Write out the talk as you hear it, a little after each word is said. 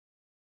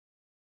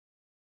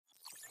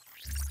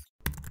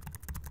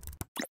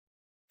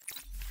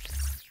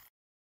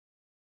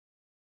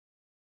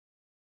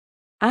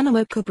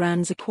Animoca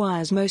Brands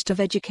acquires most of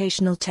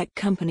educational tech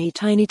company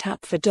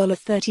TinyTap for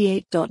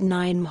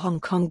 $38.9. Hong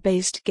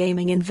Kong-based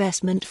gaming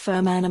investment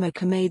firm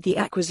Animoca made the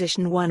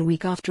acquisition 1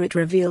 week after it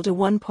revealed a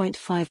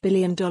 $1.5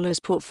 billion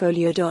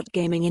portfolio.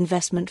 Gaming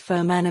investment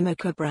firm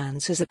Animoca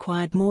Brands has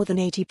acquired more than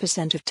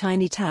 80% of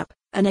TinyTap,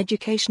 an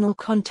educational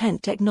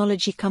content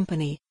technology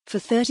company, for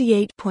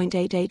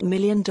 $38.88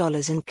 million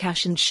in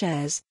cash and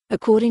shares,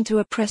 according to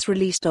a press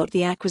release.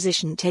 The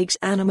acquisition takes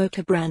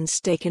Animoca Brands'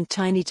 stake in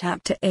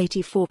TinyTap to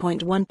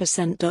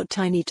 84.1%.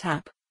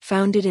 TinyTap,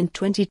 founded in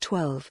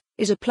 2012,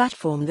 is a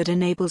platform that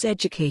enables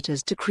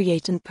educators to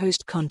create and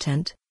post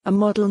content, a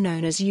model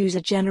known as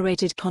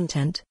user-generated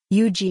content,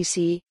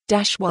 UGC,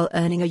 while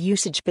earning a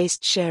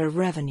usage-based share of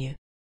revenue.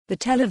 The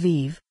Tel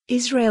Aviv,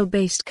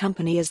 Israel-based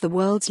company is the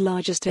world's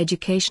largest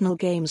educational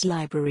games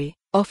library,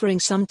 offering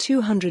some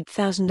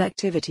 200,000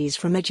 activities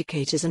from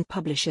educators and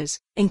publishers,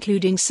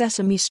 including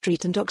Sesame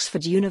Street and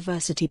Oxford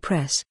University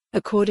Press,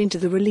 according to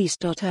the release.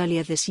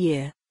 Earlier this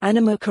year,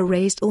 Animoca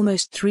raised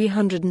almost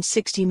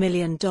 $360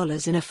 million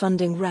in a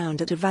funding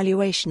round at a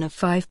valuation of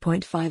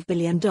 $5.5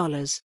 billion.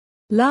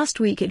 Last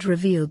week it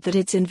revealed that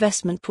its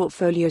investment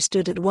portfolio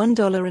stood at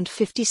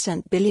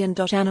 $1.50 billion.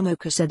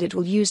 Animoca said it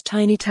will use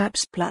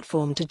TinyTap's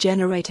platform to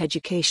generate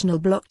educational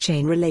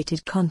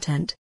blockchain-related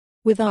content.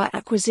 With our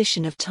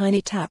acquisition of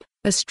TinyTap,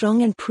 a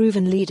strong and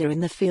proven leader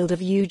in the field of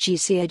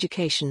UGC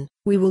education,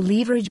 we will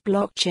leverage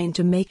blockchain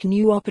to make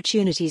new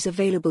opportunities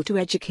available to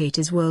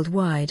educators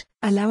worldwide,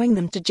 allowing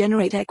them to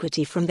generate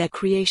equity from their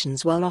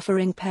creations while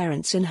offering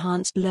parents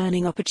enhanced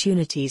learning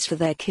opportunities for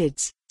their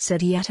kids,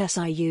 said Yat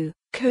Siu,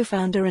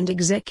 co-founder and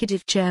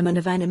executive chairman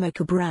of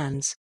Animoca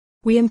Brands.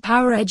 We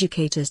empower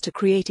educators to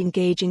create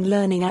engaging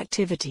learning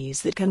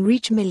activities that can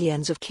reach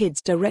millions of kids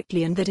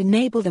directly and that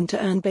enable them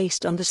to earn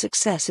based on the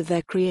success of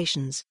their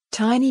creations.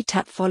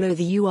 TinyTap. Follow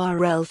the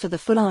URL for the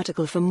full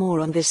article. For more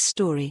on this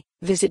story,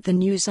 visit the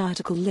news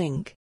article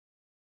link.